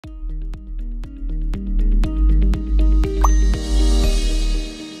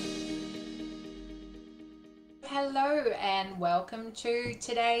and welcome to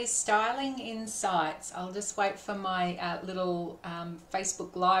today's Styling Insights. I'll just wait for my little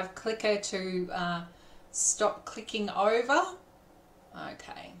Facebook Live clicker to stop clicking over.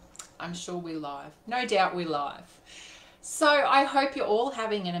 Okay, I'm sure we're live. No doubt we're live. So I hope you're all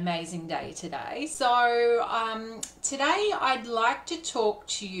having an amazing day today. So today I'd like to talk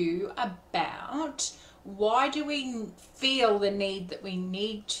to you about why do we feel the need that we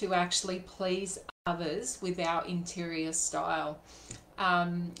need to actually please others with our interior style.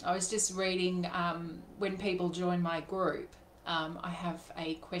 I was just reading when people join my group, I have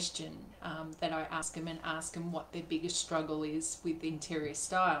a question that I ask them and ask them what their biggest struggle is with interior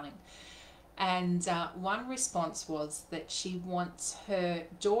styling. And one response was that she wants her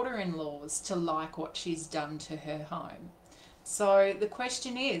daughter-in-laws to like what she's done to her home. So the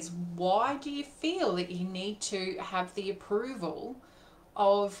question is, why do you feel that you need to have the approval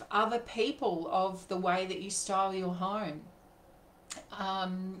of other people of the way that you style your home? I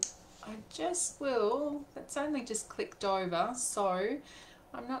just will, that's only just clicked over, so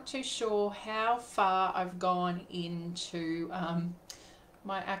I'm not too sure how far I've gone into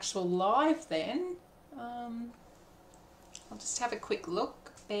my actual live then. I'll just have a quick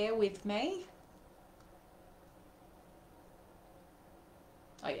look, bear with me.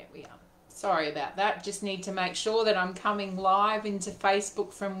 Oh yeah, we are. Sorry about that. Just need to make sure that I'm coming live into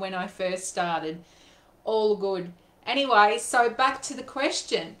Facebook from when I first started. All good. Anyway, so back to the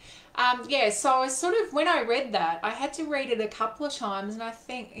question. Yeah, so I sort of, when I read that, I had to read it a couple of times, and I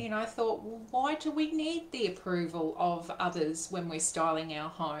think, I thought, well, why do we need the approval of others when we're styling our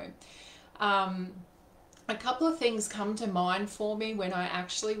home? A couple of things come to mind for me when I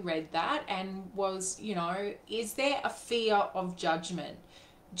actually read that, and was, is there a fear of judgment?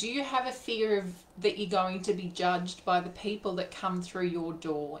 Do you have a fear of that you're going to be judged by the people that come through your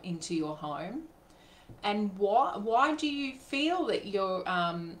door into your home? And why do you feel that you're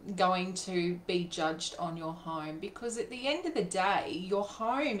going to be judged on your home? Because at the end of the day, your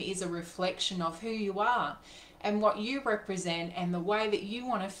home is a reflection of who you are and what you represent and the way that you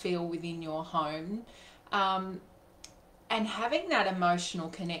want to feel within your home. And having that emotional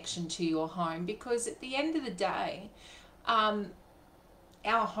connection to your home, because at the end of the day,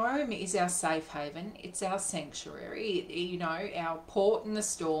 our home is our safe haven. It's our sanctuary, our port in the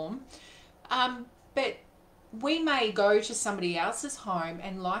storm. But we may go to somebody else's home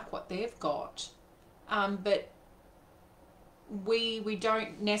and like what they've got, but we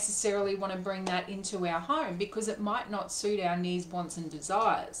don't necessarily want to bring that into our home because it might not suit our needs, wants and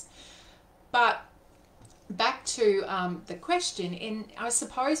desires. But back to the question, I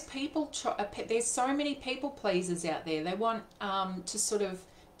suppose people there's so many people pleasers out there. They want to sort of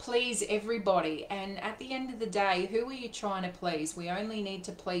please everybody, and at the end of the day, who are you trying to please? We only need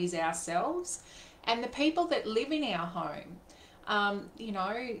to please ourselves and the people that live in our home.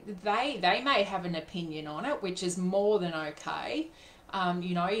 They may have an opinion on it, which is more than okay.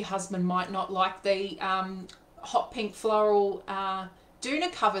 Your husband might not like the hot pink floral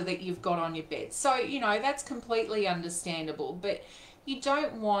doona cover that you've got on your bed. So, that's completely understandable. But you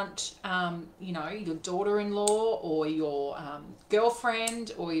don't want, your daughter-in-law or your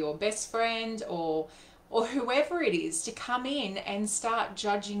girlfriend or your best friend or whoever it is to come in and start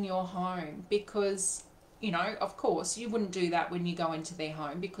judging your home, because, of course, you wouldn't do that when you go into their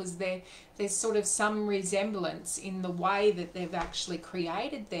home, because there's sort of some resemblance in the way that they've actually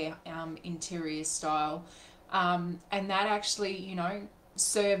created their interior style. And that actually,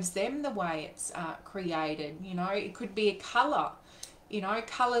 serves them the way it's created. It could be a colour,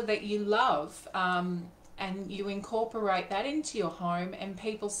 colour that you love, and you incorporate that into your home, and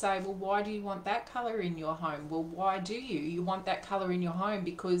people say, well, why do you want that colour in your home? Well, why do you? You want that colour in your home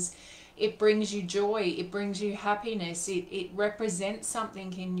because it brings you joy, it brings you happiness, it represents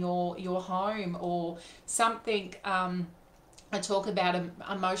something in your home, or something. I talk about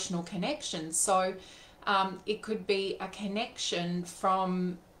emotional connection. So it could be a connection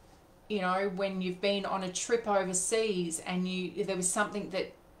from, when you've been on a trip overseas and there was something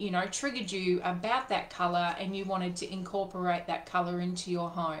that, triggered you about that colour, and you wanted to incorporate that colour into your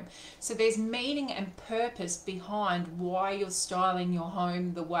home. So there's meaning and purpose behind why you're styling your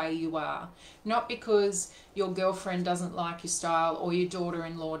home the way you are. Not because your girlfriend doesn't like your style or your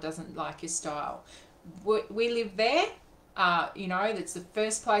daughter-in-law doesn't like your style. We live there, that's the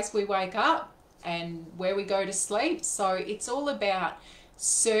first place we wake up and where we go to sleep. So it's all about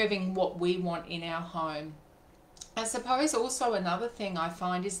serving what we want in our home. I suppose also another thing I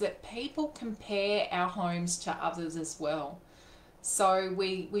find is that people compare our homes to others as well. So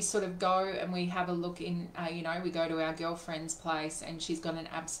we sort of go and we have a look in, we go to our girlfriend's place and she's got an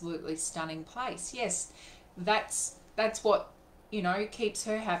absolutely stunning place. Yes, that's that's what, you know, keeps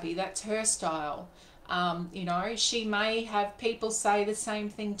her happy. That's her style. You know, she may have people say the same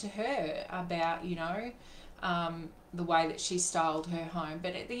thing to her about, you know, the way that she styled her home.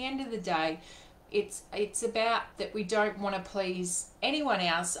 But at the end of the day, it's about that we don't want to please anyone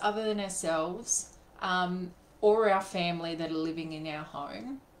else other than ourselves, or our family that are living in our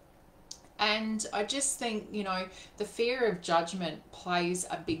home. And I just think, you know, the fear of judgment plays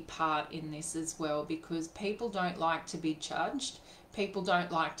a big part in this as well, because people don't like to be judged. People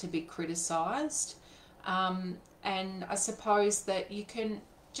don't like to be criticized. And I suppose that you can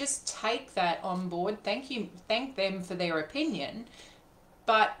just take that on board. Thank them for their opinion,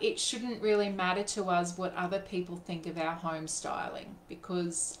 but it shouldn't really matter to us what other people think of our home styling,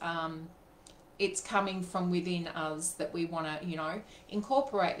 because it's coming from within us that we want to, you know,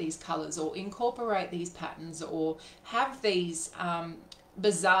 incorporate these colors or incorporate these patterns or have these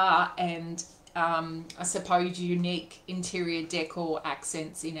bizarre and I suppose unique interior decor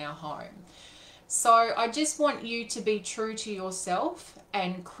accents in our home. So I just want you to be true to yourself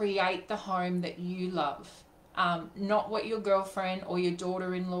and create the home that you love, not what your girlfriend or your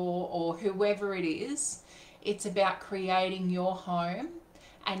daughter-in-law or whoever it is. It's about creating your home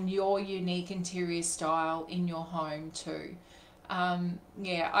and your unique interior style in your home too.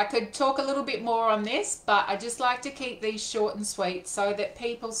 Yeah, I could talk a little bit more on this, but I just like to keep these short and sweet so that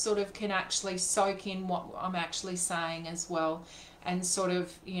people sort of can actually soak in what I'm actually saying as well, and sort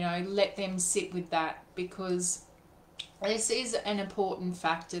of, you know, let them sit with that, because this is an important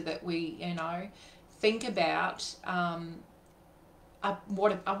factor that we, you know, think about.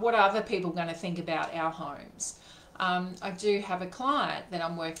 What are other people going to think about our homes? I do have a client that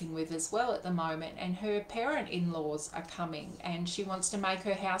I'm working with as well at the moment, and her parent-in-laws are coming and she wants to make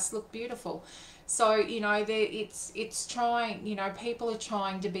her house look beautiful. So, you know, it's trying, you know, people are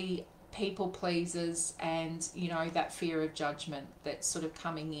trying to be people pleasers, and, you know, that fear of judgment that's sort of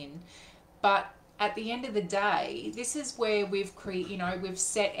coming in. But at the end of the day, this is where we've we've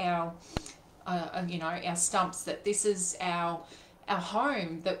set our, you know, our stumps, that this is our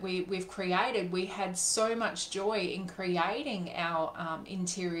home that we've created. We had so much joy in creating our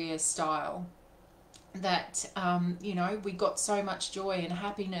interior style that you know, we got so much joy and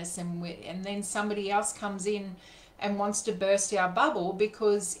happiness, and then somebody else comes in and wants to burst our bubble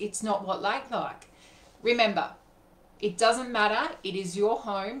because it's not what they like. Remember, it doesn't matter. It is your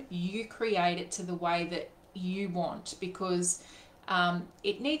home. You create it to the way that you want, because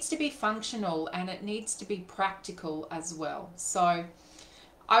it needs to be functional and it needs to be practical as well. So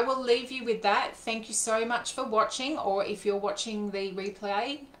I will leave you with that. Thank you so much for watching, or if you're watching the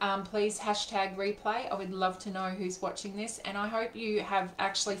replay, please hashtag replay. I would love to know who's watching this, and I hope you have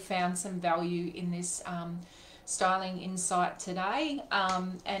actually found some value in this styling insight today.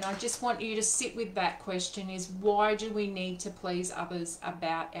 And I just want you to sit with that question, is why do we need to please others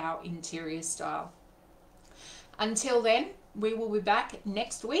about our interior style? Until then, we will be back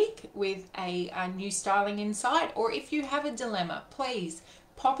next week with a new styling insight. Or if you have a dilemma, please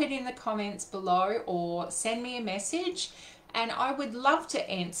pop it in the comments below or send me a message, and I would love to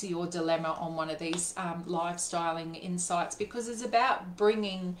answer your dilemma on one of these live styling insights, because it's about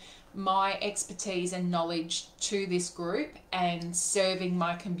bringing my expertise and knowledge to this group and serving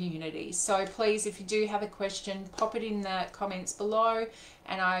my community. So please, if you do have a question, pop it in the comments below,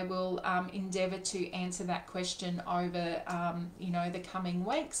 and I will endeavour to answer that question over you know, the coming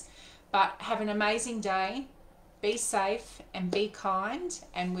weeks. But have an amazing day, be safe and be kind,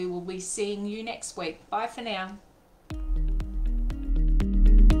 and we will be seeing you next week. Bye for now.